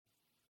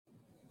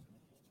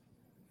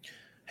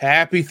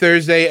Happy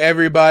Thursday,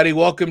 everybody.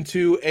 Welcome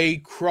to a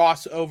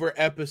crossover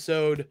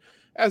episode,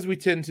 as we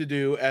tend to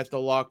do at the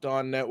Locked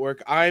On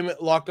Network. I'm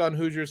Locked On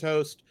Hoosiers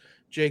host,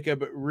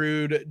 Jacob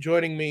Rude.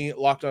 Joining me,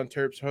 Locked On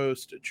Terps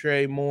host,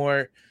 Trey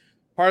Moore.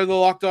 Part of the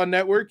Locked On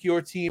Network,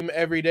 your team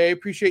every day.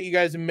 Appreciate you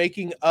guys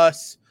making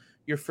us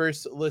your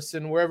first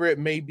listen, wherever it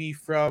may be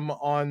from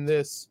on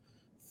this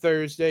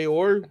Thursday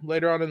or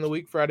later on in the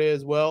week, Friday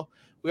as well.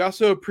 We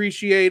also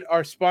appreciate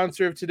our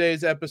sponsor of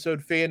today's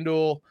episode,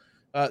 FanDuel.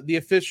 The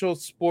official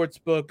sports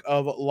book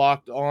of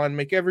Locked On.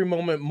 Make every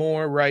moment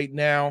more right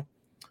now.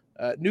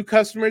 New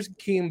customers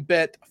can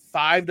bet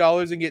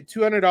 $5 and get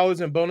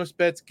 $200 in bonus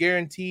bets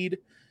guaranteed.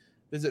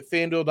 Visit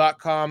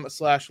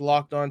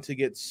FanDuel.com/locked on to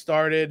get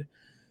started.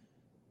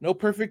 No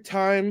perfect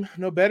time,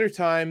 no better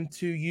time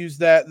to use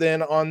that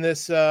than on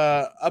this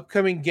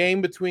upcoming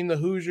game between the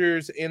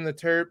Hoosiers and the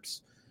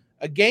Terps.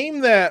 A game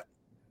that,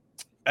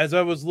 as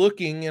I was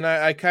looking, and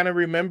I kind of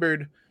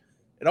remembered,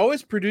 it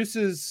always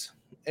produces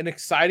an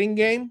exciting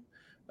game.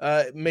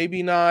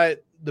 Maybe not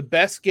the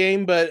best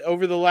game, but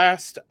over the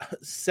last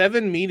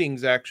 7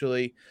 meetings,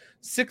 actually,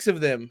 6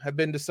 of them have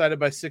been decided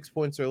by 6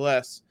 points or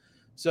less.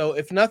 So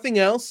if nothing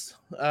else,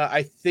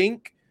 I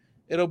think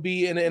it'll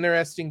be an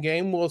interesting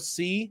game. We'll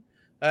see.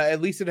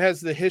 At least it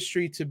has the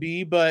history to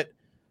be. But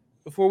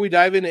before we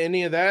dive into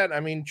any of that,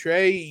 I mean,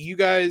 Trey, you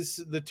guys,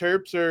 the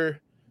Terps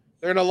they're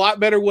in a lot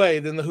better way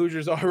than the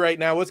Hoosiers are right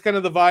now. What's kind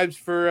of the vibes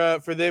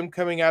for them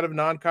coming out of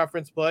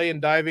non-conference play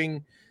and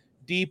diving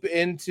deep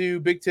into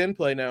Big Ten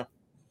play now?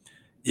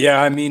 Yeah,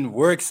 I mean,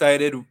 we're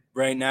excited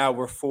right now.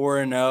 We're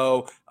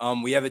 4-0.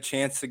 We have a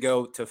chance to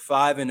go to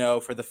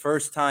 5-0 for the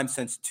first time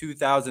since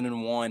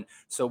 2001.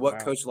 So what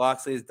Coach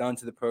Locksley has done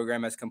to the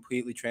program has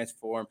completely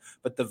transformed.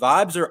 But the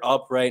vibes are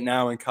up right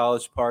now in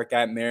College Park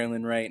at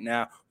Maryland right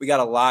now. We got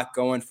a lot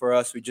going for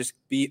us. We just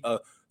beat a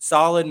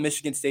solid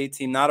Michigan State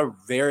team, not a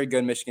very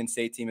good Michigan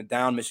State team, a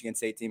down Michigan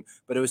State team,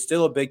 but it was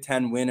still a Big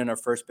Ten win in our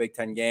first Big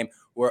Ten game.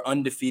 We're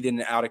undefeated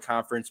in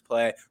out-of-conference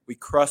play. We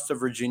crushed a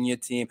Virginia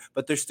team,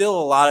 but there's still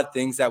a lot of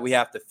things that we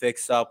have to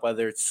fix up,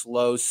 whether it's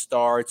slow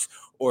starts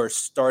or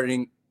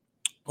starting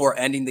or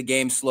ending the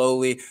game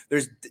slowly.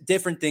 There's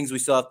different things we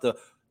still have to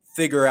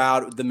figure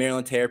out the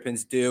Maryland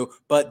Terrapins do,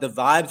 but the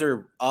vibes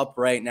are up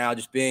right now,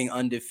 just being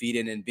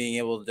undefeated and being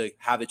able to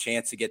have a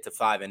chance to get to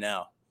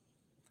 5-0.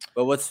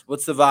 But what's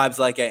the vibes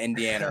like at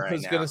Indiana right now? I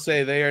was going to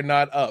say they are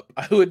not up.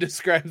 I would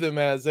describe them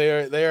as they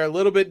are a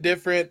little bit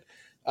different.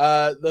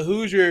 The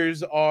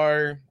Hoosiers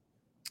are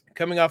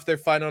coming off their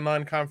final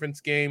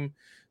non-conference game.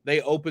 They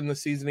opened the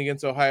season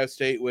against Ohio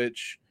State,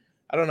 which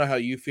I don't know how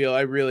you feel.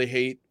 I really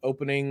hate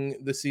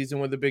opening the season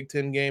with a Big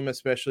Ten game,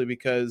 especially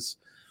because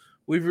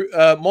we've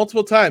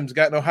multiple times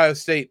gotten Ohio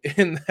State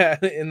in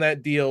that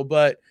deal.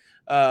 But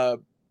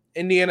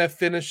Indiana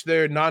finished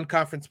their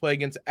non-conference play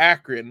against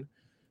Akron,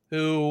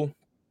 who,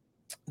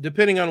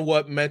 depending on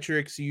what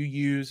metrics you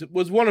use,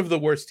 was one of the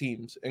worst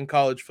teams in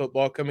college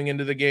football coming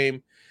into the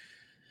game.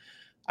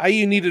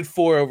 IU needed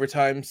 4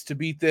 overtimes to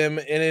beat them,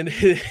 and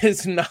it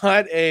is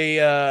not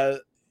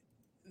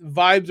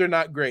vibes are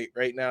not great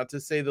right now,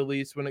 to say the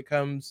least, when it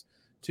comes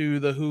to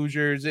the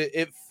Hoosiers.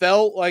 It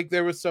felt like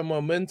there was some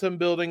momentum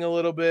building a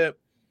little bit.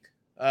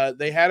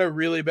 They had a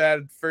really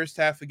bad first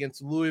half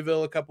against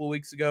Louisville a couple of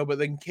weeks ago, but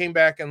they came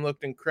back and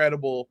looked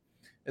incredible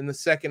in the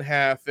second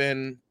half,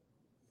 and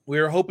we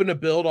were hoping to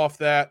build off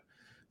that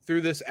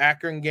through this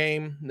Akron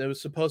game. It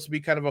was supposed to be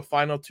kind of a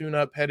final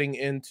tune-up heading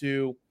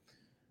into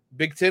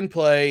Big Ten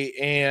play,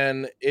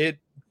 and it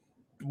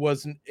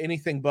wasn't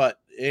anything but.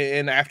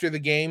 And after the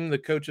game, the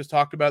coaches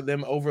talked about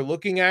them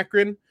overlooking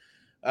Akron.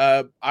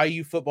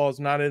 IU football is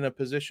not in a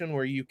position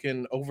where you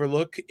can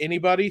overlook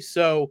anybody,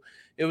 so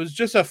it was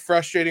just a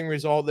frustrating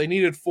result. They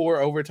needed 4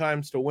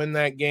 overtimes to win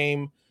that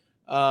game.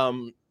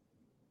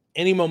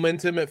 Any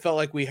momentum it felt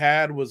like we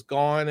had was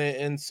gone,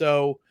 and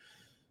so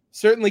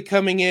certainly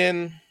coming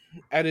in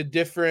at a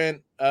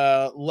different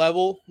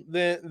level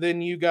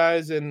than you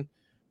guys, and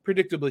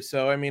predictably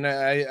so. I mean,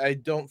 I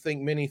don't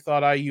think many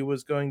thought IU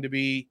was going to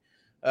be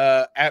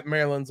at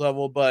Maryland's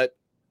level, but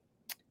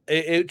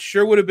it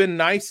sure would have been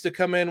nice to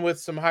come in with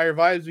some higher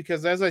vibes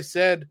because, as I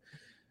said,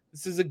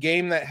 this is a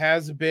game that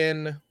has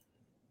been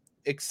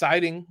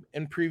exciting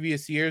in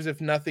previous years, if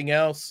nothing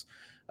else.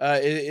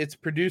 It's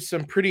produced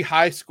some pretty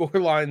high score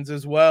lines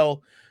as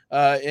well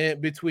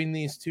between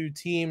these two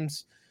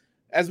teams.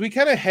 As we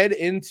kind of head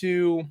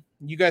into,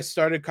 you guys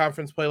started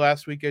conference play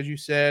last week, as you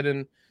said,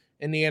 and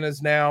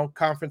Indiana's now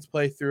conference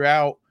play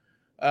throughout.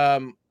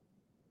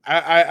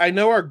 I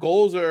know our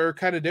goals are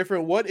kind of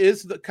different. What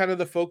is the kind of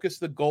the focus,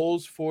 the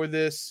goals for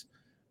this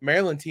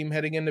Maryland team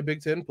heading into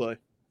Big Ten play?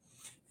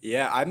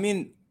 Yeah, I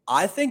mean,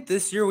 I think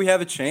this year we have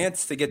a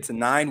chance to get to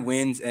 9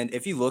 wins. And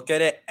if you look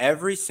at it,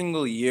 every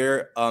single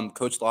year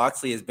Coach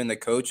Locksley has been the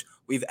coach,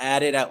 we've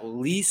added at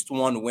least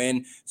 1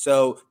 win.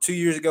 So 2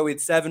 years ago, we had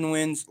 7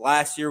 wins.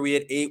 Last year, we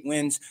had 8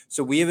 wins.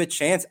 So we have a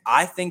chance,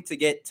 I think, to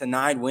get to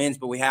 9 wins,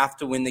 but we have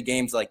to win the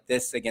games like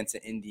this against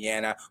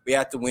Indiana. We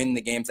have to win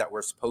the games that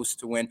we're supposed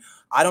to win.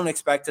 I don't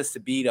expect us to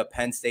beat a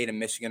Penn State and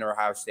Michigan or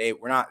Ohio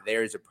State. We're not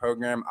there as a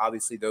program.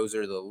 Obviously, those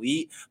are the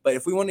elite. But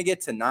if we want to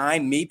get to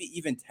 9, maybe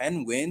even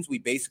 10 wins, we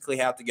basically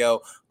have to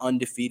go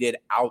undefeated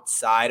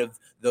outside of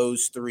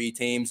those 3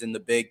 teams in the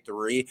big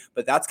 3.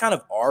 But that's kind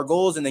of our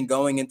goals. And then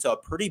going into a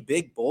pretty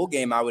big bowl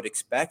game, I would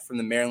expect from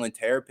the Maryland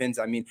Terrapins.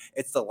 I mean,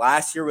 it's the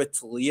last year with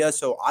Talia,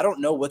 so I don't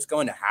know what's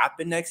going to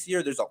happen next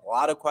year. There's a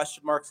lot of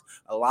question marks.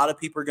 A lot of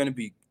people are going to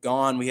be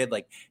gone. We had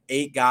like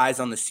 8 guys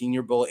on the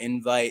Senior Bowl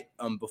invite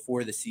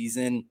before the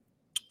season,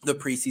 the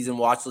preseason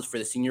watch list for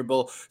the Senior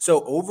Bowl.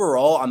 So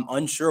overall, I'm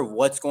unsure of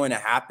what's going to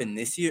happen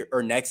this year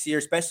or next year,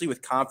 especially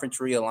with conference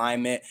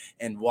realignment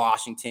and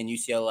Washington,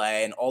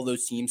 UCLA, and all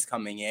those teams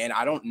coming in.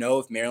 I don't know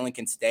if Maryland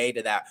can stay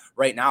to that.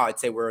 Right now, I'd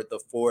say we're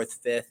the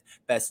 4th, 5th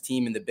best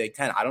team in the Big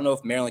Ten. I don't know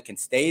if Maryland can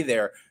stay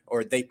there,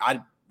 or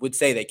I would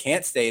say they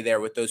can't stay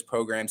there with those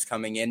programs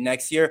coming in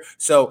next year.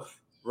 So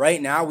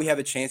right now, we have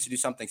a chance to do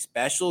something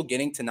special,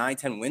 getting to 9,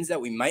 10 wins that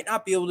we might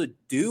not be able to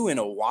do in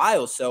a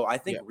while. So I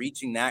think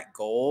reaching that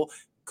goal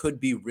could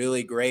be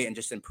really great and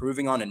just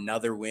improving on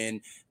another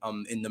win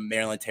in the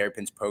Maryland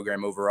Terrapins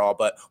program overall.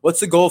 But what's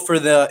the goal for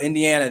the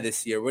Indiana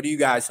this year? What are you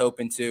guys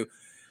hoping to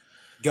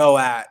go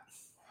at?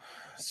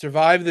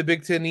 Survive the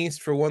Big Ten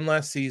East for one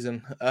last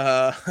season.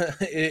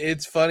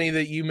 It's funny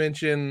that you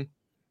mention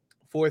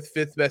 4th,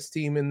 5th best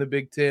team in the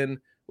Big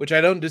Ten, which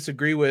I don't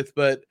disagree with,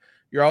 but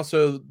you're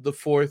also the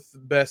 4th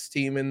best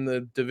team in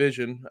the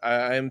division.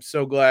 I am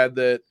so glad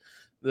that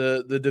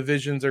the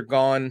divisions are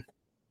gone.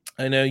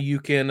 I know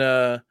you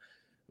can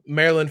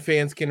Maryland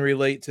fans can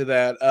relate to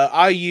that.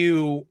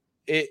 IU,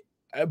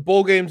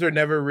 bowl games are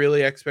never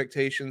really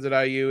expectations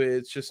at IU.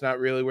 It's just not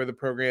really where the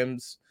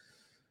program's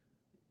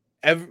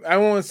I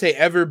don't want to say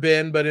ever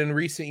been, but in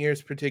recent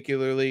years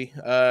particularly,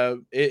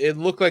 it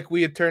looked like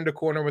we had turned a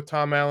corner with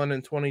Tom Allen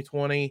in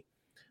 2020.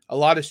 A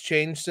lot has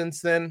changed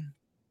since then,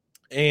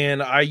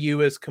 and IU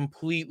has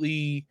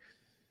completely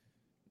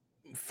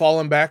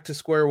fallen back to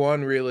square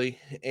one, really.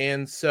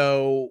 And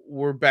so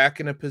we're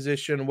back in a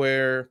position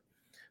where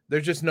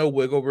there's just no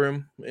wiggle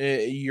room.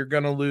 You're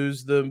going to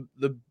lose the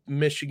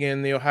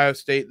Michigan, the Ohio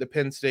State, the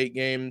Penn State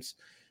games,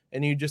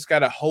 and you just got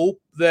to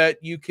hope that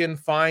you can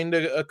find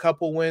a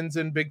couple wins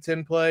in Big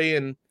Ten play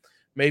and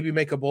maybe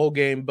make a bowl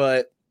game.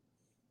 But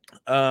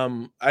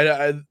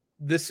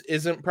this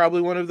isn't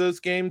probably one of those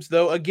games,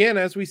 though. Again,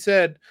 as I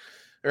said,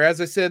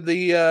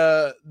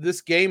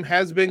 this game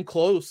has been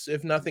close,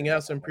 if nothing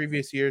else, in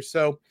previous years.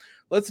 So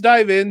let's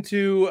dive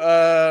into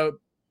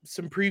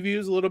some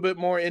previews a little bit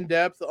more in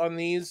depth on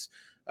these.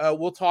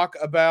 We'll talk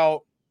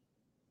about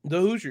the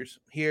Hoosiers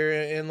here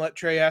and let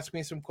Trey ask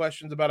me some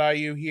questions about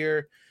IU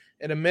here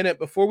in a minute.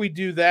 Before we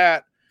do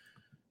that,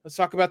 let's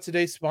talk about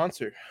today's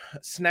sponsor.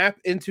 Snap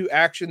into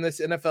action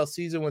this NFL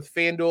season with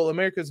FanDuel,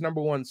 America's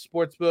 #1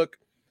 sportsbook.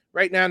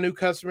 Right now, new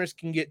customers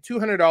can get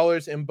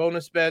 $200 in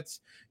bonus bets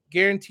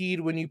guaranteed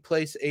when you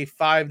place a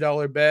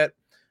 $5 bet.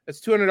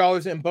 That's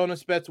 $200 in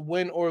bonus bets,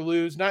 win or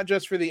lose, not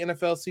just for the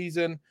NFL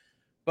season,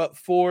 but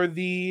for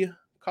the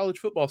college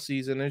football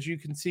season. As you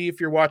can see, if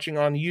you're watching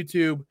on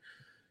YouTube,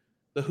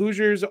 the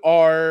Hoosiers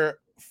are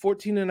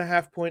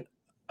 14.5-point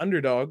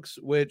underdogs,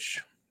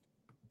 which,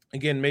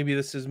 again, maybe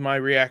this is my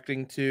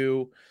reacting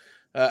to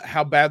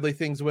how badly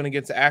things went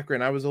against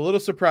Akron. I was a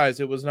little surprised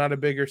it was not a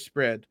bigger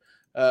spread.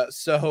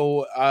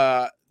 So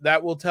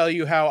that will tell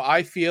you how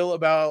I feel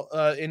about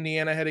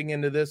Indiana heading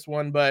into this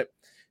one. But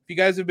if you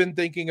guys have been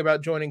thinking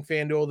about joining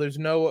FanDuel, there's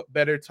no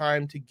better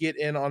time to get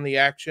in on the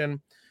action.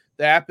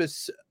 The app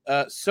is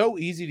so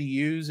easy to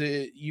use.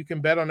 You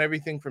can bet on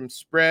everything from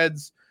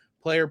spreads,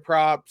 player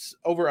props,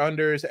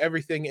 over-unders,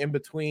 everything in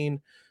between.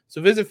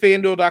 So visit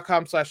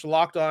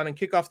FanDuel.com/lockedon and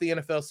kick off the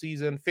NFL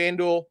season.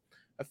 FanDuel,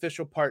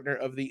 official partner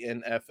of the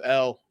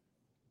NFL.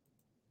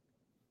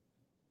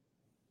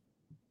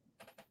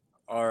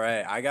 All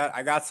right, I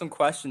got some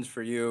questions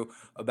for you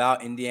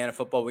about Indiana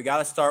football. We got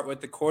to start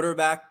with the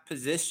quarterback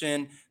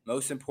position,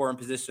 most important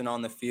position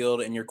on the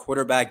field, and your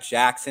quarterback,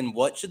 Jackson.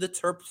 What should the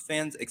Terps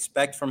fans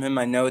expect from him?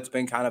 I know it's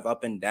been kind of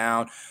up and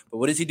down, but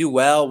what does he do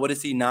well? What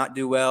does he not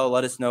do well?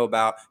 Let us know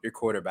about your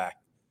quarterback.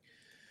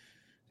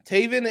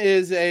 Taven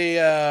is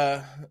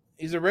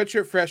he's a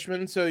redshirt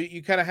freshman, so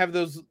you kind of have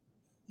those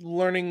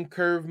learning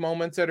curve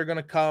moments that are going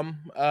to come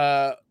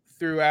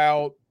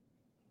throughout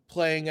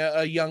playing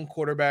a young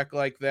quarterback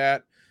like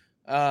that.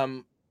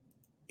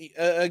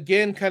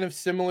 Again, kind of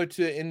similar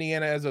to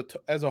Indiana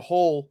as a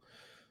whole,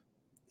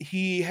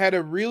 he had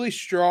a really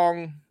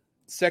strong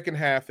second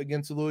half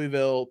against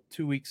Louisville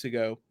 2 weeks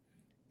ago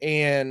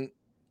and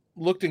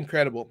looked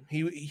incredible.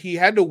 He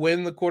had to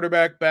win the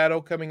quarterback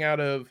battle coming out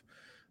of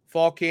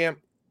fall camp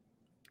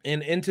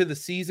and into the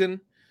season,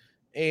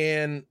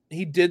 and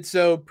he did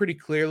so pretty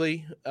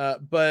clearly.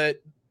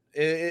 But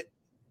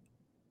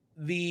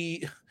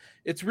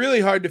it's really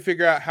hard to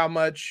figure out how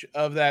much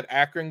of that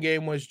Akron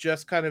game was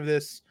just kind of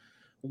this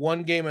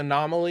one-game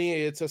anomaly.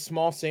 It's a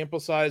small sample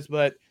size,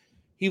 but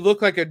he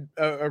looked like a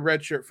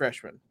redshirt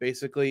freshman,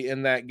 basically,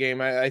 in that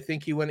game. I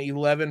think he went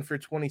 11 for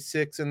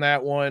 26 in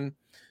that one.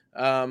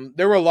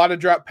 There were a lot of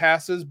drop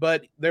passes,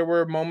 but there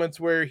were moments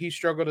where he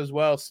struggled as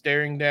well,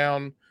 staring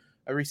down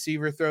a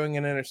receiver, throwing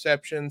an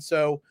interception.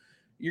 So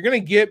you're going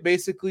to get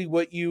basically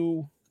what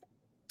you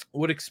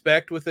would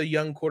expect with a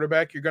young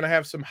quarterback. You're going to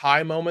have some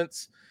high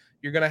moments.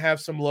 You're going to have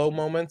some low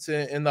moments.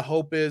 And the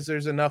hope is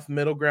there's enough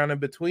middle ground in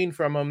between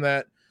from them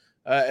that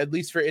at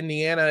least for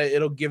Indiana,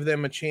 it'll give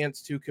them a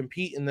chance to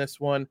compete in this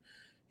one.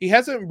 He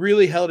hasn't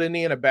really held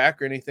Indiana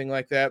back or anything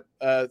like that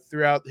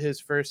throughout his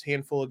first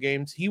handful of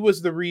games. He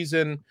was the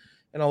reason,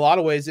 in a lot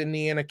of ways,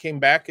 Indiana came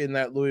back in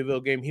that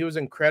Louisville game. He was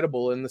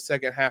incredible in the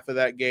second half of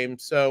that game.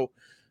 So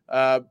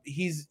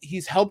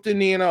he's helped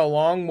Indiana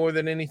along more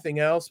than anything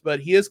else, but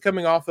he is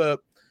coming off a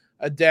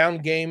down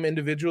game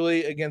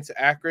individually against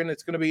Akron.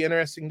 It's going to be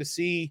interesting to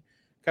see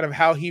kind of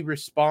how he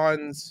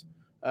responds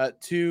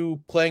to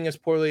playing as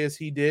poorly as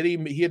he did.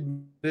 He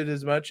admitted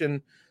as much,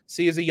 and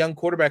see as a young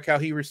quarterback how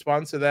he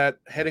responds to that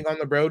heading on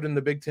the road in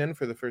the Big Ten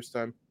for the first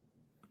time.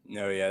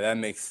 No, yeah, that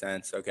makes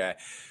sense. Okay.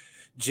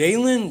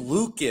 Jalen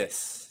Lucas,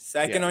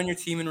 second on your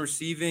team in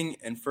receiving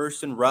and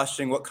first in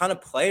rushing. What kind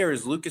of player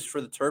is Lucas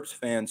for the Terps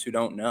fans who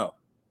don't know?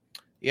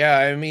 Yeah,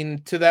 I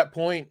mean, to that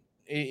point,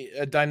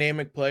 a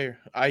dynamic player.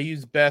 I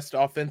use best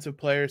offensive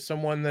player,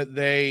 someone that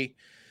they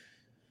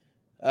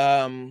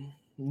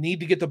need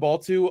to get the ball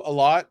to a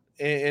lot,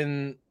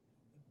 and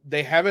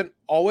they haven't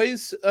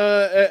always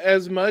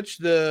as much.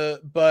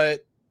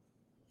 But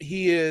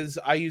he is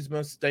IU's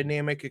most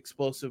dynamic,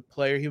 explosive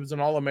player. He was an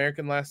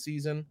All-American last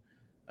season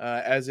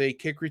as a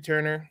kick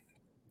returner,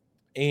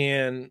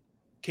 and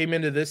came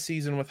into this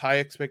season with high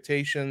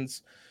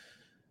expectations.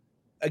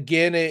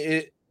 Again,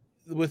 it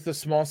with a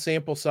small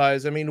sample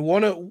size. I mean,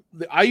 one of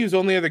IU's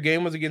only other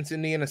game was against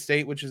Indiana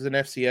State, which is an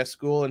FCS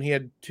school, and he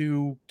had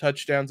 2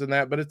 touchdowns in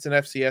that, but it's an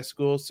FCS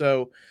school.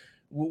 So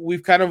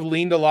we've kind of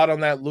leaned a lot on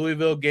that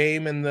Louisville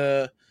game and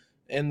the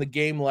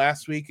game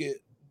last week.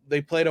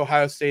 They played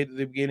Ohio State at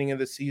the beginning of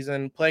the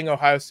season. Playing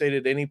Ohio State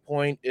at any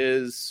point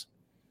is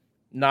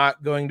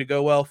not going to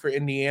go well for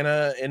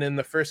Indiana. And in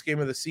the first game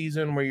of the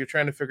season where you're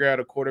trying to figure out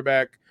a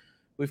quarterback,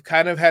 we've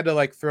kind of had to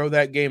like throw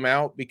that game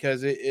out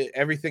because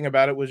everything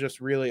about it was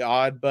just really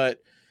odd. But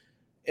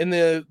in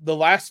the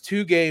last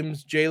 2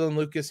 games, Jalen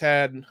Lucas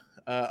had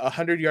a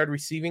 100-yard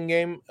receiving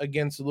game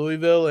against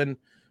Louisville and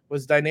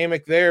was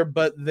dynamic there,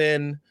 but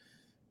then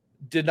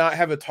did not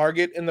have a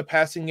target in the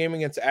passing game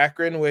against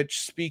Akron,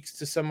 which speaks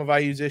to some of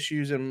IU's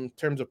issues in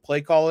terms of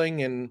play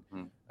calling and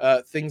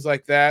things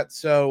like that.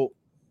 So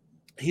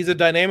he's a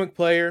dynamic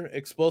player,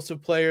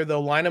 explosive player.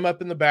 They'll line him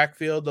up in the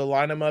backfield. They'll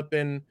line him up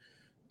in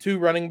 2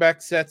 running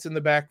back sets in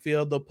the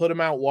backfield. They'll put him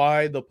out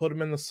wide. They'll put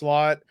him in the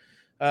slot.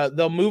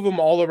 They'll move him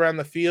all around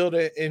the field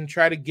and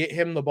try to get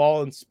him the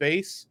ball in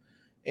space.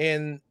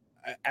 And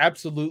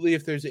absolutely,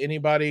 if there's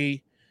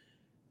anybody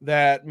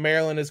that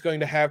Maryland is going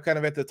to have kind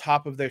of at the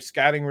top of their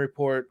scouting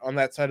report on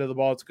that side of the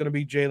ball, it's going to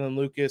be Jalen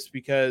Lucas,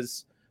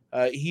 because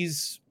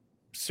he's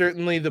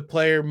certainly the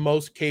player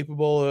most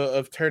capable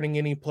of turning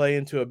any play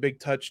into a big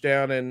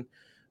touchdown, and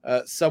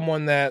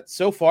someone that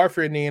so far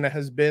for Indiana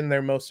has been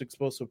their most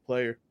explosive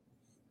player.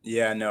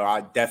 Yeah, no,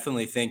 I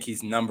definitely think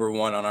he's number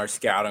 1 on our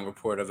scouting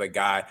report of a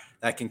guy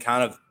that can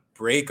kind of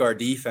break our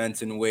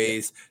defense in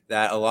ways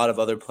that a lot of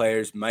other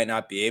players might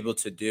not be able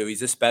to do.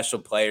 He's a special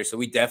player, so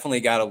we definitely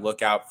got to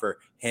look out for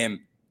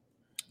him.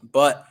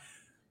 But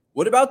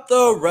what about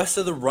the rest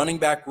of the running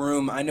back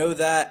room? I know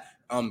that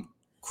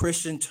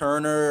Christian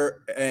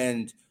Turner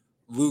and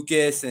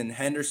Lucas and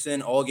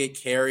Henderson all get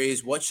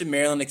carries. What should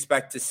Maryland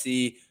expect to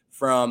see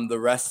from the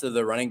rest of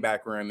the running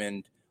back room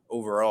and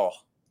overall?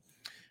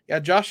 Yeah,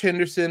 Josh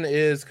Henderson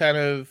is kind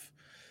of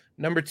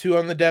number 2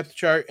 on the depth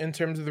chart in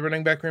terms of the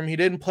running back room. He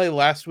didn't play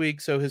last week,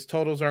 so his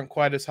totals aren't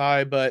quite as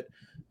high, but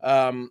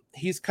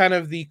he's kind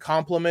of the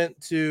complement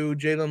to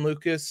Jalen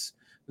Lucas.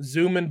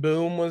 Zoom and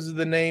Boom was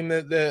the name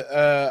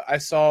that I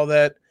saw,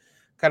 that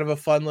kind of a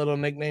fun little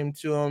nickname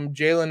to him.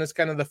 Jalen is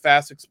kind of the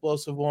fast,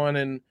 explosive one,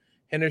 and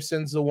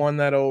Henderson's the one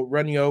that'll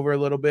run you over a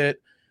little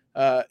bit.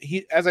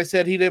 As I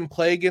said, he didn't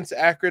play against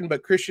Akron,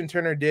 but Christian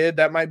Turner did.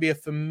 That might be a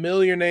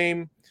familiar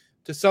name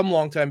to some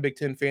longtime Big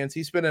Ten fans.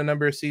 He spent a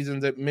number of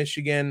seasons at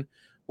Michigan,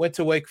 went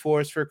to Wake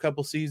Forest for a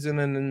couple seasons,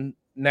 and then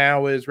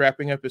now is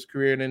wrapping up his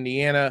career in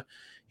Indiana.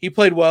 He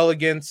played well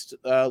against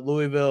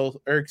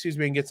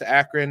against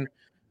Akron,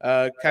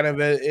 kind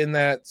of in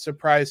that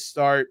surprise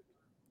start.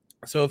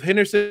 So if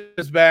Henderson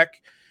is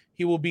back,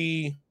 he will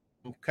be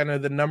kind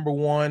of the number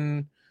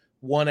 1A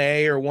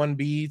or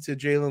 1B to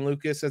Jalen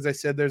Lucas. As I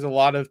said, there's a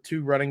lot of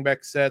 2 running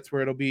back sets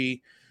where it'll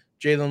be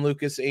Jalen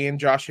Lucas and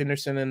Josh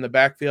Henderson in the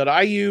backfield.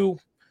 IU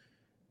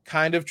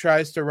kind of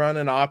tries to run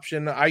an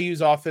option. I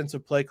use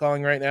offensive play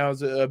calling right now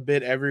is a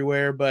bit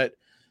everywhere, but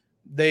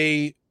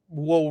they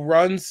will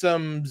run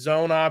some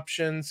zone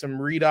options,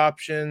 some read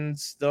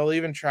options. They'll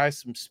even try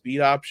some speed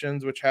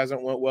options, which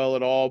hasn't went well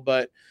at all,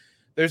 but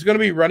there's going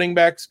to be running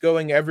backs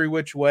going every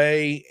which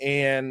way.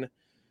 And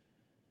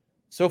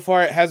So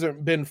far, it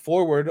hasn't been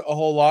forward a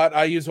whole lot.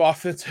 I use I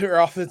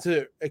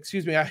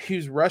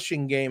use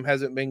rushing game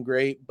hasn't been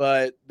great,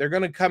 but they're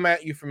going to come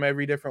at you from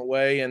every different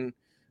way, and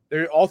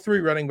they're all three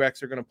running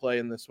backs are going to play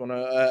in this one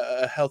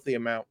a healthy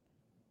amount.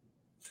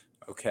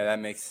 Okay, that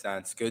makes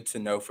sense. Good to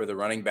know for the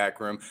running back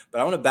room. But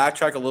I want to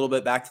backtrack a little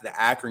bit back to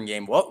the Akron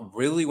game. What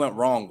really went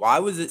wrong? Why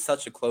was it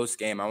such a close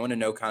game? I want to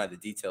know kind of the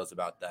details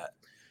about that.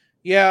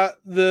 Yeah,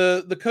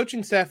 the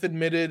coaching staff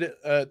admitted,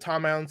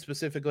 Tom Allen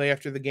specifically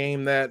after the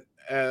game, that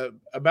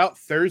about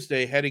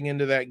Thursday heading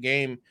into that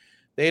game,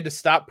 they had to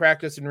stop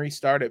practice and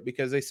restart it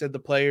because they said the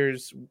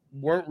players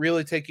weren't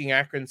really taking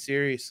Akron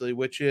seriously,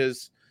 which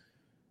is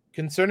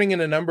concerning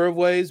in a number of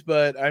ways.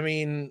 But I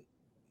mean,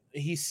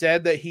 he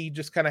said that he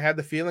just kind of had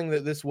the feeling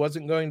that this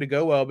wasn't going to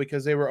go well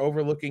because they were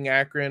overlooking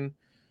Akron,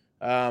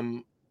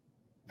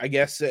 I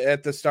guess,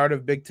 at the start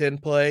of Big Ten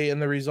play.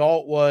 And the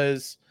result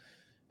was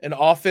an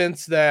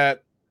offense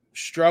that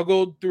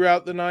struggled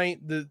throughout the night.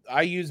 The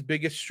IU's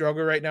biggest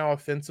struggle right now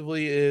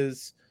offensively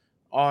is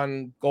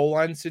on goal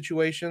line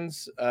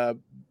situations.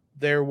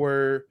 There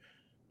were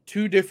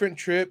two different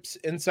trips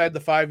inside the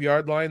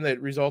 5-yard line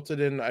that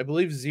resulted in, I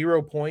believe,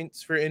 0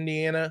 points for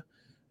Indiana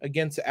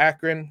against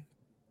Akron.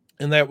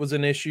 And that was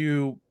an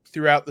issue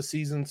throughout the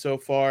season so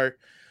far.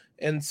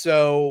 And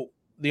so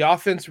the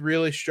offense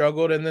really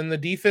struggled. And then the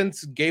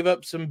defense gave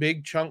up some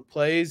big chunk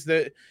plays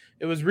that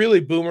it was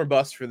really boom or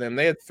bust for them.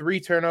 They had 3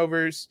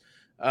 turnovers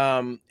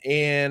and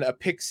a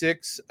pick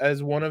 6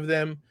 as one of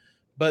them.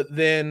 But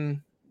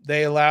then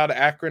they allowed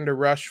Akron to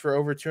rush for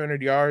over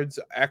 200 yards.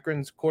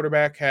 Akron's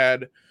quarterback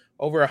had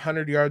over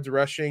 100 yards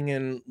rushing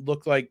and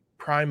looked like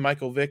prime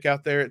Michael Vick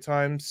out there at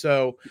times.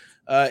 So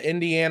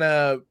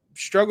Indiana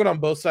struggled on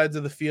both sides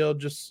of the field,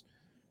 just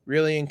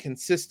really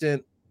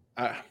inconsistent.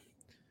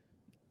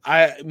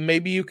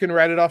 Maybe you can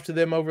write it off to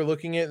them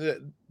overlooking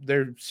it.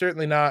 They're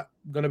certainly not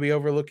going to be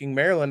overlooking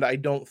Maryland, I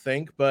don't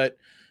think, but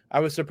I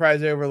was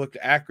surprised they overlooked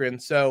Akron.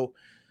 So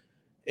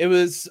it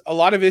was a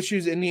lot of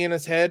issues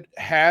Indiana's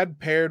had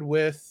paired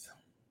with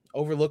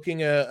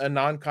overlooking a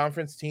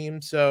non-conference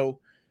team. So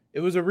it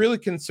was a really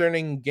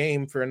concerning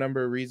game for a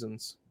number of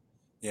reasons.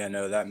 Yeah,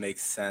 no, that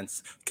makes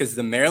sense because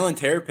the Maryland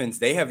Terrapins,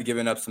 they have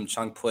given up some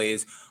chunk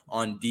plays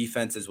on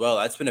defense as well.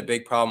 That's been a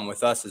big problem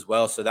with us as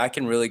well. So that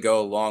can really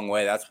go a long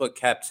way. That's what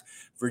kept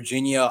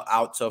Virginia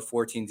out to a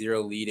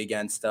 14-0 lead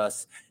against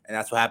us. And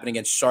that's what happened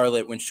against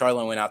Charlotte when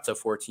Charlotte went out to a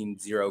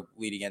 14-0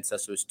 lead against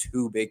us. It was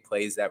 2 big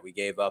plays that we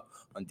gave up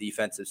on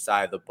defensive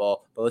side of the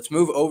ball. But let's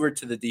move over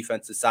to the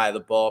defensive side of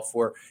the ball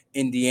for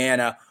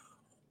Indiana.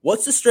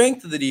 What's the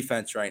strength of the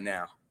defense right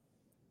now?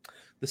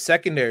 The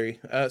secondary,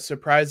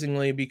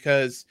 surprisingly,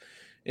 because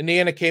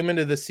Indiana came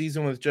into the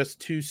season with just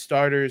 2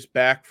 starters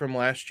back from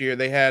last year.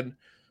 They had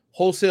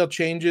wholesale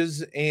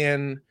changes,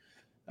 and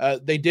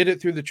they did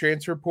it through the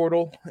transfer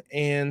portal.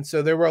 And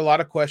so there were a lot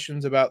of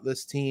questions about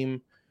this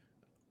team,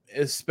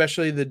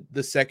 especially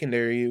the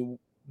secondary.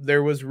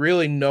 There was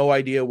really no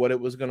idea what it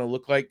was going to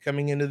look like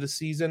coming into the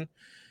season.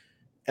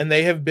 And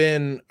they have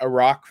been a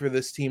rock for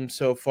this team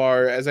so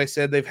far. As I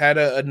said, they've had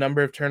a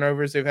number of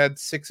turnovers. They've had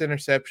 6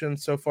 interceptions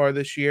so far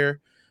this year.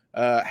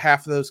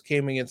 Half of those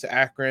came against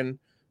Akron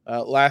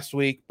last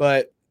week.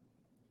 But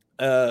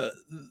the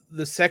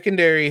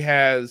secondary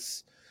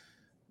has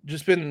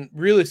just been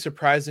really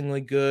surprisingly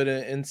good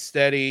and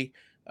steady.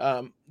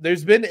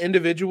 There's been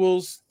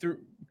individuals through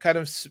kind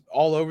of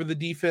all over the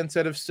defense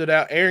that have stood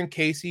out. Aaron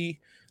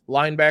Casey,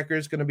 linebacker,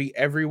 is going to be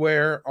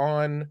everywhere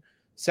on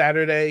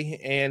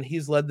Saturday, and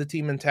he's led the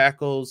team in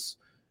tackles,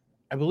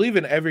 I believe,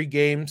 in every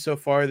game so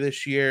far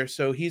this year.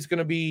 So he's going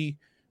to be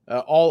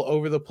all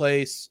over the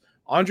place.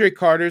 Andre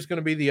Carter is going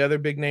to be the other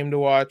big name to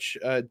watch,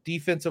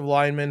 defensive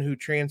lineman who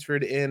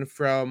transferred in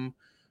from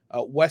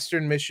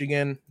Western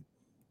Michigan,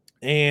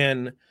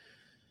 and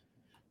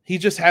he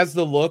just has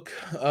the look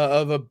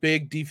of a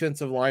big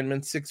defensive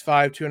lineman,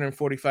 6'5",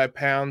 245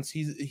 pounds.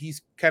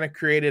 He's kind of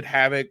created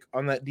havoc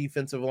on that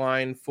defensive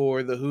line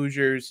for the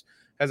Hoosiers.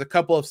 Has a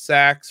couple of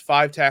sacks,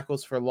 5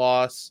 tackles for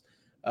loss.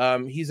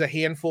 He's a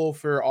handful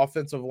for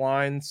offensive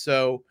line.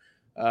 So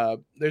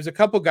there's a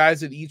couple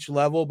guys at each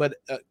level, but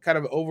kind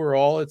of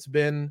overall, it's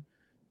been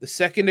the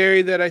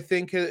secondary that I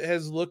think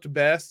has looked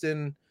best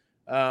and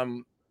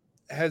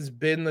has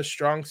been the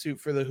strong suit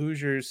for the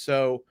Hoosiers.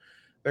 So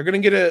they're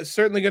going to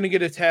certainly going to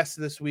get a test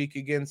this week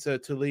against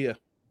Talia.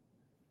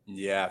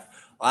 Yeah.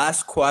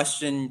 Last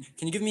question.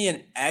 Can you give me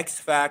an X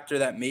factor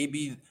that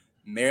maybe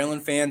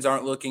Maryland fans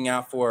aren't looking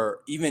out for,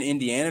 even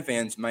Indiana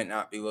fans might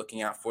not be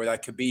looking out for,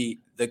 that could be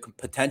the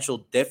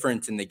potential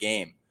difference in the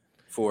game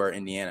for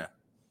Indiana?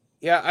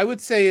 Yeah, I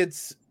would say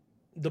it's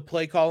the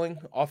play calling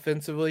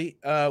offensively.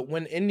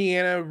 When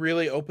Indiana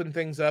really opened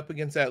things up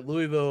against that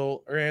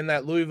Louisville, or in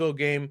that Louisville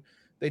game,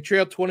 they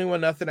trailed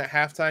 21-0 at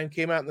halftime,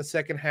 came out in the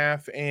second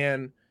half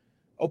and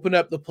opened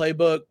up the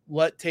playbook,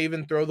 let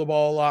Taven throw the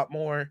ball a lot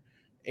more,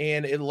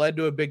 and it led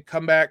to a big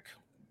comeback.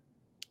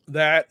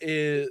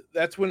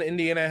 That's when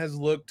Indiana has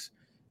looked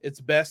its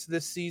best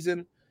this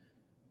season.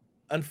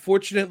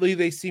 Unfortunately,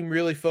 they seem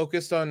really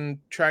focused on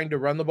trying to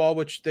run the ball,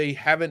 which they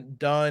haven't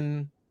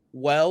done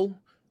well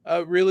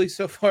really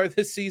so far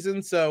this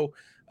season. So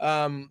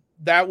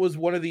that was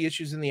one of the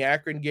issues in the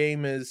Akron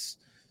game is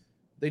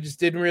they just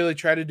didn't really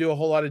try to do a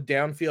whole lot of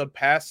downfield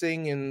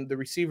passing, and the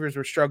receivers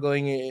were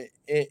struggling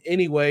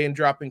anyway and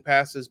dropping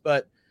passes.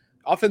 But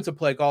offensive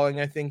play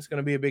calling, I think, is going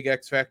to be a big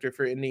X factor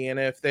for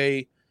Indiana. If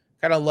they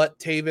kind of let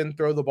Taven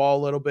throw the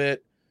ball a little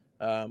bit,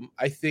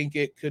 I think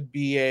it could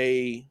be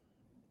a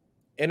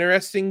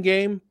interesting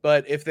game.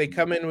 But if they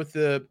come in with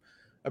the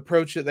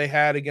approach that they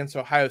had against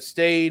Ohio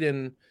State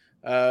and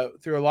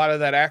through a lot of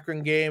that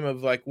Akron game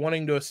of like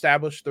wanting to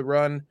establish the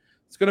run,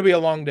 it's going to be a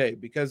long day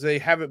because they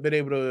haven't been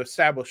able to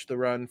establish the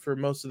run for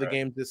most of the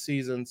games this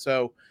season.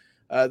 So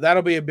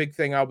that'll be a big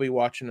thing I'll be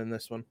watching in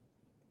this one.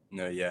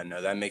 No,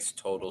 that makes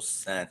total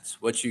sense.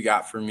 What you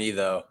got for me,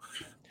 though?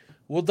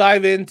 We'll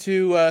dive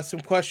into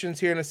some questions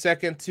here in a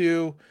second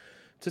to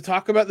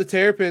talk about the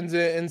Terrapins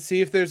and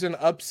see if there's an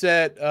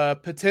upset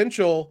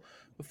potential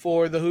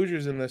for the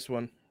Hoosiers in this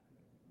one.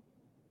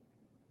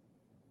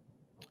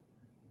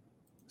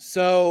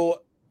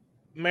 So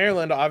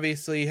Maryland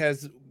obviously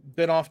has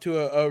been off to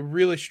a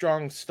really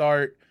strong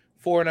start,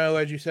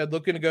 4-0, as you said,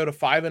 looking to go to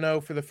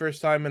 5-0 for the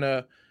first time in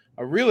a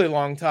really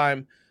long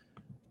time.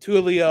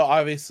 Tualia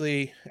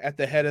obviously at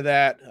the head of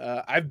that.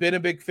 I've been a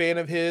big fan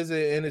of his,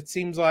 and it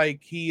seems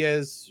like he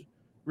has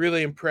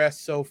really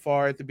impressed so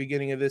far at the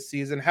beginning of this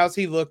season. How's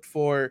he looked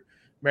for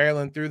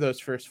Maryland through those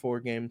first 4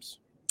 games?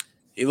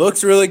 He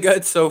looks really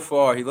good so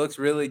far. He looks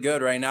really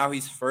good. Right now,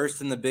 he's first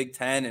in the Big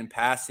Ten in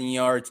passing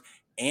yards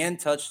and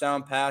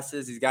touchdown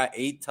passes. He's got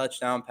 8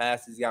 touchdown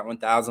passes. He's got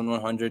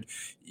 1,100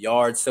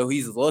 yards. So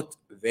he's looked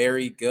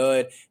very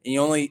good. And he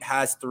only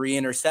has 3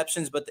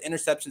 interceptions, but the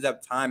interceptions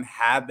at the time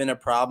have been a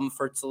problem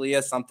for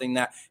Talia, something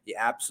that he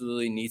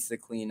absolutely needs to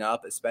clean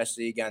up,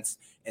 especially against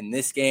in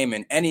this game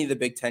and any of the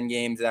Big Ten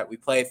games that we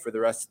play for the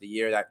rest of the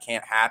year. That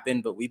can't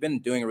happen, but we've been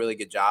doing a really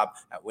good job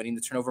at winning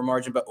the turnover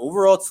margin. But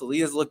overall,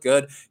 Talia's looked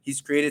good.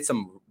 He's created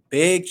some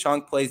big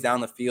chunk plays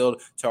down the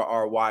field to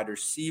our wide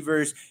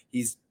receivers.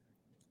 He's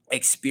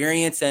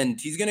experience,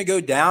 and he's going to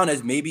go down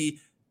as maybe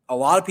a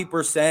lot of people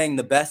are saying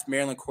the best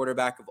Maryland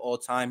quarterback of all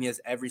time. He has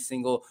every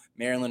single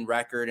Maryland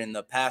record in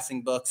the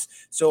passing books.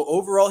 So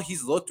overall,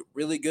 he's looked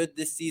really good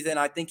this season.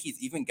 I think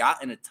he's even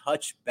gotten a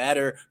touch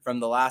better from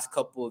the last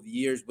couple of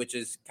years, which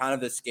is kind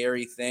of a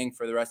scary thing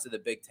for the rest of the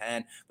Big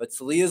Ten. But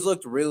Talia's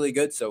looked really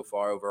good so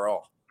far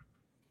overall.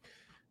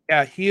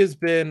 Yeah, he has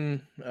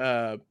been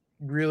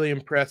really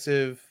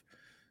impressive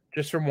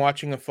just from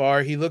watching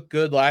afar. He looked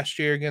good last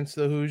year against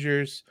the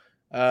Hoosiers.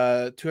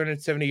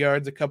 270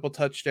 yards, a couple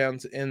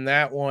touchdowns in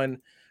that one.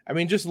 I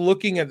mean, just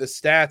looking at the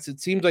stats, it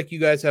seems like you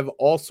guys have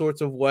all sorts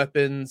of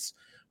weapons,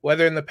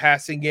 whether in the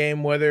passing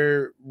game,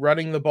 whether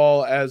running the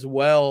ball as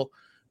well.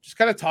 Just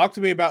kind of talk to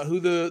me about who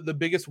the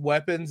biggest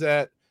weapons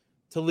that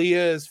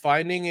Talia is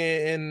finding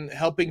and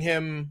helping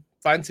him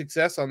find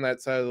success on that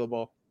side of the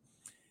ball.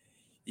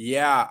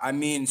 Yeah, I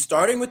mean,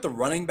 starting with the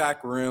running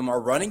back room,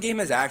 our running game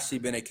has actually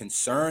been a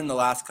concern the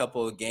last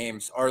couple of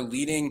games. Our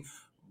leading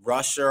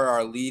rusher,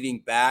 our leading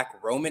back,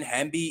 Roman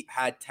Hemby,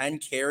 had 10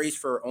 carries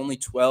for only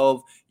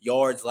 12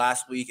 yards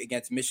last week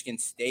against Michigan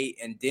State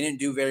and didn't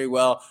do very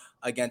well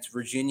against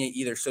Virginia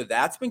either. So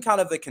that's been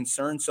kind of the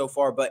concern so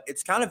far. But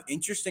it's kind of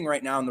interesting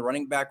right now in the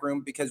running back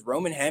room because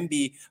Roman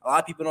Hemby, a lot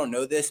of people don't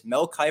know this,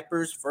 Mel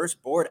Kiper's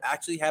first board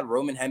actually had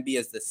Roman Hemby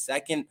as the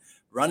second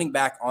running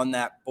back on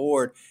that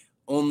board,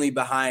 only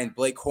behind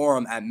Blake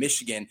Corum at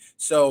Michigan.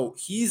 So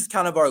he's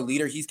kind of our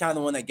leader. He's kind of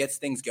the one that gets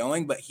things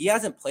going, but he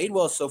hasn't played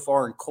well so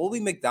far. And Colby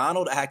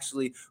McDonald,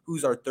 actually,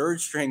 who's our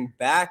third string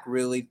back,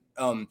 really,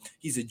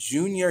 he's a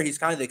junior. He's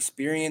kind of the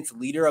experienced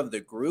leader of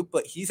the group,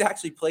 but he's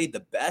actually played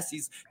the best.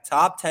 He's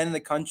top 10 in the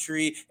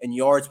country in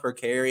yards per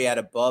carry at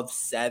above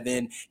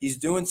 7. He's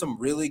doing some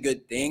really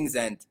good things,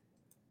 and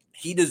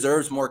he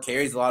deserves more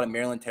carries, a lot of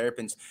Maryland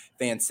Terrapins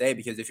fans say,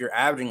 because if you're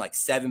averaging like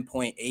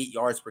 7.8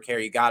 yards per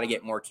carry, you got to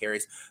get more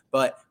carries.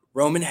 But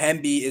Roman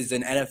Hemby is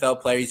an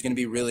NFL player. He's going to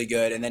be really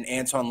good. And then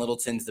Antoine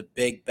Littleton's the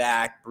big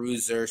back,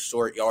 bruiser,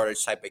 short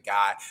yardage type of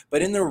guy.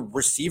 But in the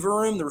receiver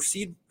room,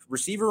 the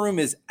receiver room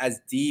is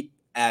as deep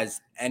as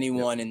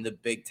anyone in the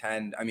Big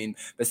Ten. I mean,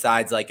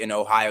 besides like in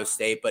Ohio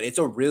State, but it's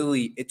a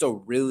really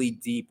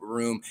deep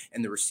room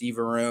in the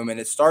receiver room. And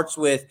it starts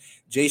with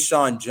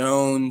Ja'Shawn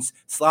Jones,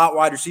 slot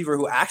wide receiver,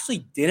 who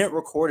actually didn't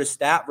record a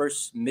stat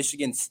versus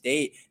Michigan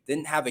State,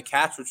 didn't have a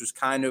catch, which was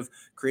kind of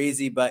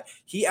crazy, but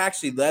he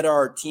actually led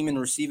our team in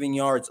receiving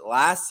yards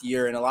last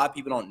year. And a lot of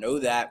people don't know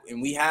that.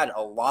 And we had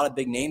a lot of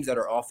big names that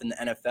are off in the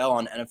NFL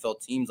on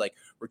NFL teams, like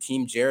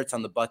Raheem Jarrett's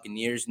on the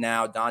Buccaneers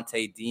now,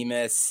 Dante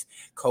Demas,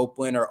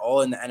 Copeland are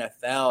all in the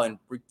NFL. And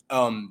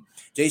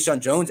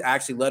Ja'Shawn Jones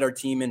actually led our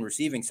team in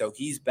receiving. So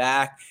he's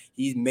back.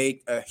 He's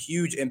made a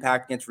huge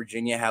impact against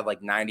Virginia, had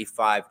like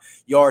 95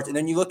 yards. And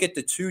then you look at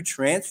the 2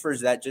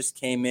 transfers that just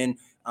came in.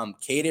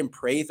 Caden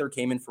Prather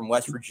came in from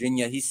West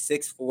Virginia. He's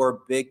 6'4",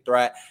 big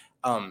threat.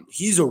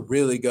 He's a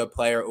really good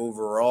player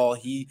overall.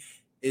 He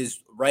is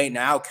right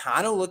now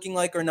kind of looking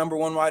like our number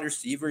one wide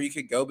receiver. You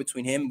could go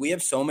between him. We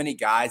have so many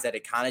guys that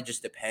it kind of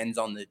just depends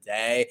on the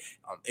day.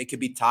 It could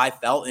be Ty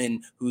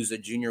Felton, who's a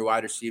junior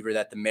wide receiver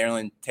that the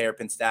Maryland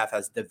Terrapin staff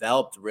has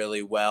developed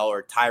really well,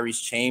 or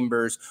Tyrese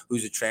Chambers,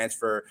 who's a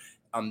transfer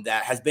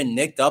that has been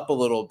nicked up a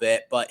little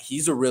bit, but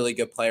he's a really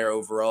good player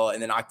overall.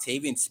 And then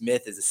Octavian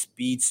Smith is a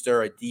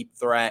speedster, a deep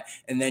threat.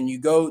 And then you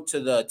go to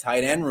the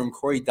tight end room,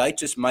 Corey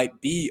Dyches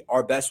might be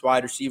our best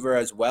wide receiver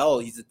as well.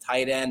 He's a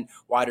tight end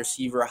wide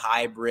receiver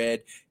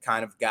hybrid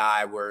kind of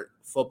guy where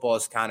football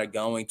is kind of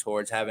going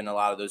towards having a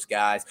lot of those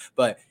guys.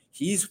 But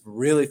he's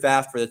really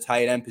fast for the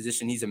tight end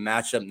position. He's a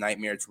matchup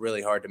nightmare. It's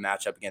really hard to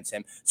match up against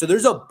him. So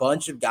there's a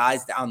bunch of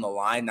guys down the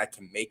line that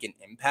can make an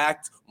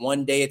impact.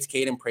 One day it's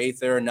Caden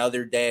Prather,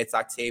 another day it's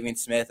Octavian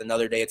Smith,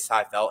 another day it's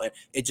Ty Felton.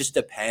 It just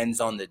depends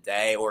on the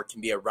day, or it can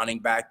be a running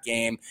back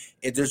game.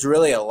 There's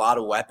really a lot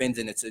of weapons,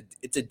 and it's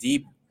a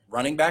deep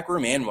running back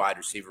room and wide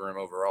receiver room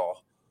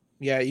overall.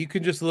 Yeah, you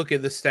can just look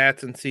at the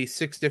stats and see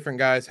 6 different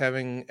guys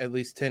having at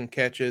least 10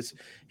 catches.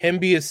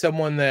 Hemby is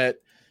someone that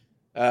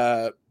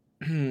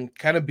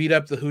kind of beat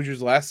up the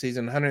Hoosiers last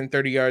season,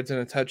 130 yards and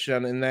a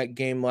touchdown in that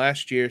game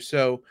last year.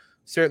 So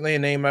certainly a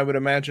name I would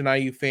imagine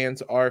IU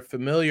fans are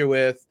familiar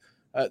with.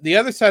 The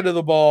other side of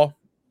the ball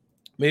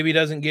maybe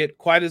doesn't get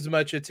quite as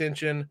much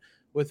attention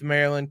with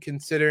Maryland,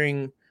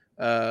 considering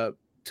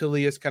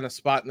Talia's kind of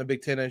spot in the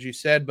Big Ten, as you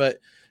said. But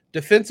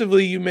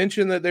defensively, you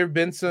mentioned that there have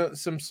been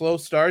some slow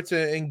starts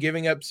and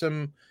giving up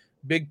some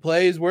big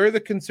plays. Where are the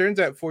concerns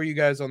at for you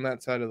guys on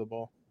that side of the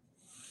ball?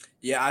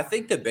 Yeah, I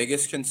think the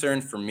biggest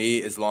concern for me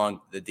is along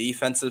the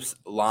defensive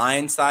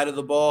line side of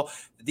the ball.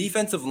 The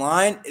defensive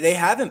line, they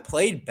haven't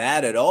played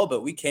bad at all,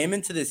 but we came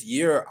into this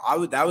year,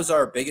 that was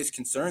our biggest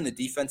concern, the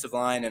defensive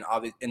line and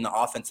in the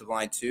offensive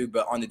line too.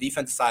 But on the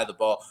defensive side of the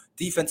ball,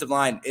 defensive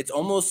line, it's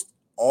almost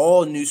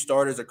all new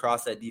starters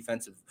across that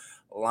defensive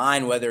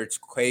line, whether it's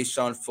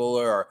Quayshawn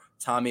Fuller or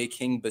Tommy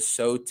King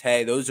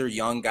Basote. Those are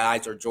young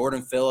guys. Or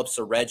Jordan Phillips,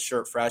 a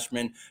redshirt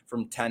freshman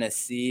from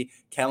Tennessee.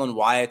 Kellen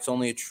Wyatt's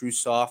only a true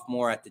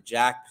sophomore at the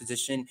jack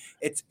position.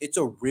 It's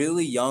a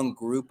really young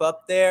group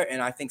up there,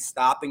 and I think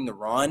stopping the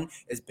run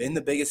has been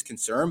the biggest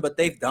concern, but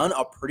they've done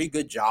a pretty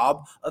good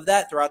job of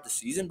that throughout the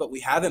season, but we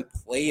haven't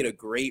played a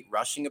great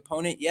rushing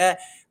opponent yet.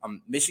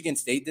 Michigan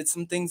State did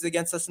some things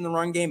against us in the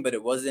run game, but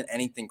it wasn't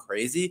anything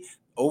crazy.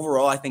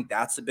 Overall, I think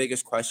that's the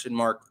biggest question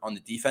mark on the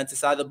defensive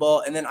side of the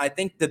ball. And then I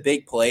think the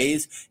big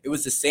plays, it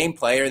was the same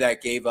player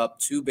that gave up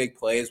 2 big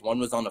plays. One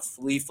was on a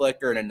flea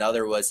flicker, and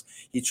another was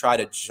he tried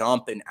to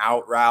jump an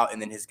out route,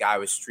 and then his guy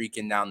was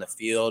streaking down the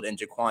field, and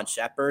Jaquan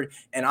Shepard.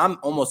 And I'm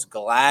almost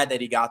glad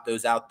that he got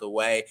those out the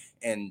way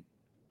and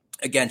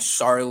against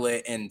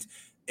Charlotte and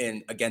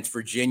against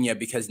Virginia,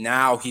 because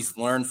now he's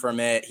learned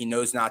from it. He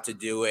knows not to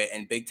do it,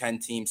 and Big Ten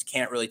teams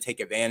can't really take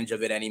advantage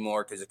of it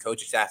anymore because the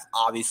coaching staff's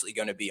obviously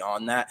going to be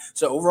on that.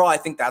 So overall, I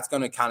think that's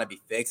going to kind of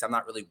be fixed. I'm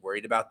not really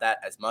worried about that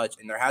as much,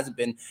 and there hasn't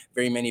been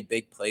very many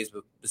big plays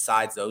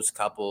besides those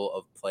couple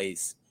of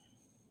plays.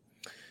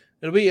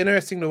 It'll be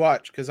interesting to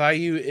watch because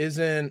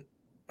IU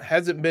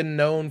hasn't been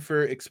known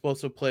for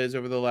explosive plays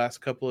over the last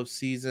couple of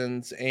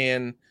seasons,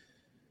 and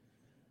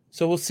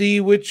so we'll see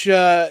which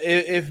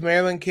if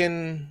Maryland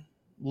can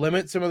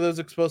limit some of those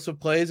explosive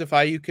plays, if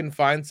IU can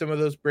find some of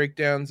those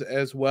breakdowns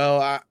as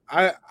well.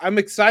 I'm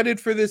excited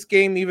for this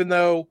game, even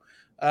though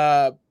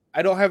I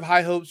don't have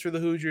high hopes for the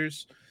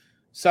Hoosiers.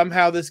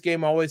 Somehow this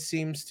game always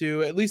seems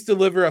to at least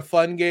deliver a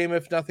fun game,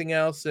 if nothing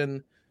else.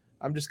 And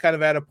I'm just kind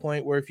of at a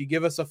point where if you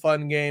give us a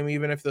fun game,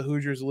 even if the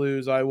Hoosiers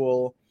lose, I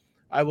will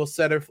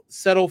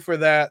settle for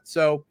that.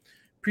 So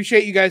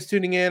appreciate you guys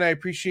tuning in. I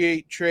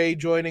appreciate Trey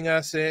joining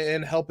us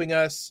and helping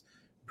us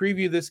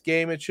preview this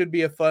game. It should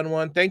be a fun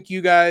one. Thank you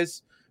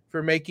guys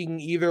for making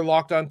either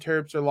Locked On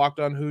Terps or Locked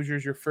On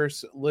Hoosiers your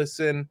first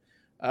listen.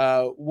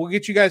 We'll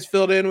get you guys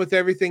filled in with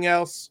everything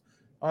else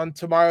on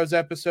tomorrow's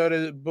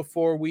episode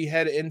before we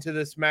head into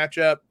this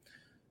matchup.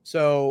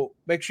 So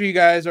make sure you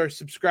guys are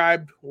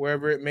subscribed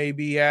wherever it may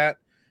be at.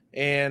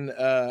 And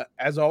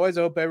as always,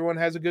 I hope everyone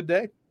has a good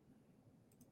day.